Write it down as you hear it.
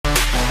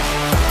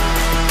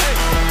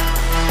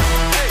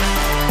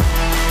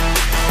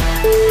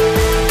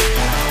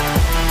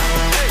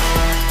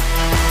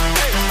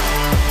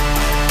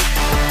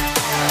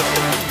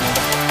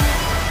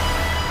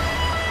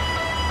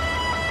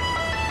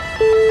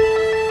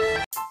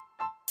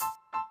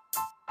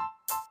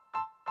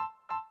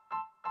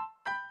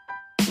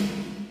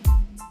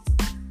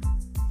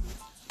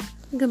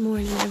Good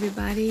morning,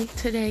 everybody.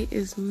 Today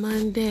is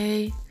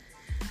Monday,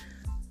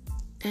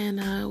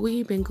 and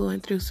we've been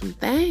going through some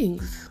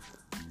things.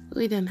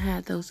 We done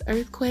had those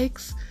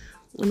earthquakes.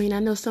 I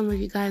know some of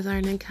you guys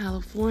aren't in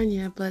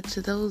California, but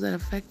to those that are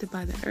affected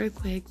by the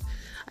earthquakes,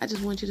 I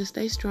just want you to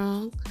stay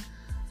strong.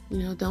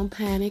 Don't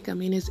panic.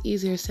 It's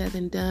easier said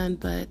than done,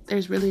 but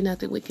there's really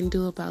nothing we can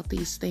do about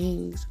these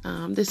things.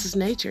 This is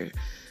nature,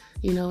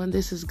 and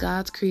this is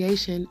God's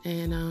creation,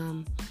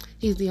 and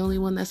He's the only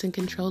one that's in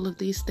control of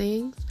these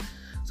things.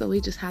 So we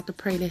just have to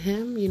pray to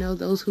Him,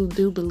 those who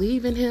do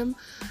believe in Him,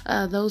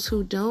 those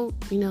who don't,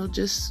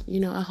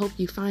 I hope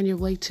you find your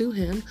way to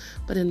Him.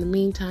 But in the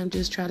meantime,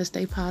 just try to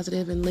stay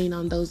positive and lean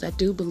on those that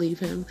do believe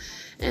Him.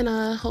 And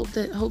hope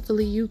that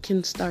hopefully you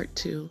can start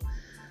to,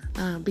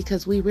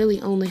 because we really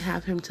only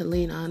have Him to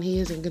lean on. He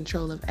is in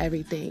control of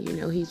everything.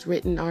 He's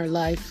written our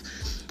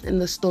life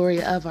and the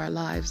story of our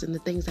lives and the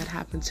things that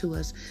happen to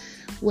us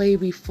way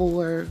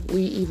before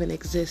we even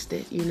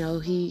existed.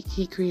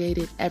 He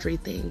created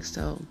everything.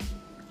 So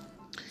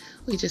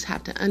we just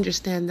have to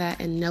understand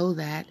that and know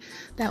that.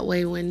 That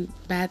way, when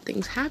bad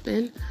things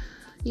happen,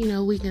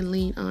 we can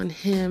lean on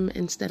Him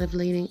instead of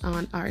leaning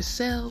on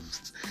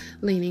ourselves,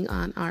 leaning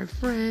on our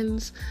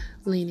friends,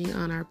 leaning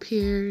on our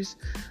peers,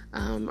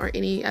 or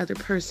any other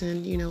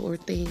person, or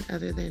thing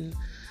other than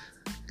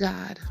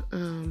God.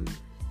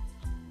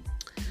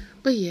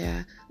 But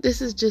yeah, this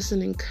is just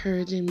an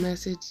encouraging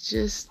message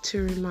just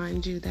to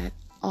remind you that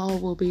all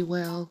will be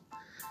well.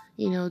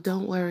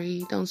 Don't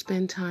worry. Don't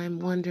spend time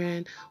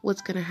wondering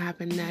what's going to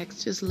happen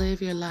next. Just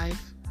live your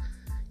life.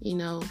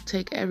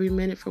 Take every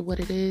minute for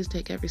what it is.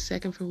 Take every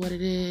second for what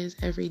it is.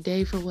 Every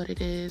day for what it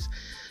is.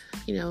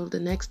 The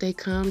next day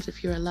comes.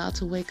 If you're allowed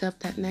to wake up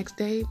that next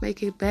day,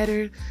 make it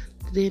better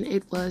than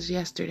it was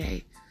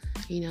yesterday.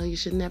 You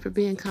should never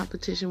be in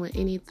competition with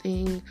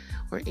anything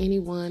or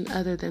anyone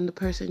other than the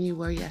person you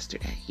were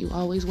yesterday. You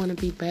always want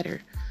to be better.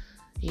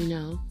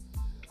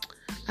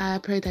 I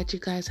pray that you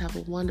guys have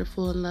a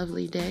wonderful and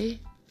lovely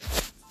day.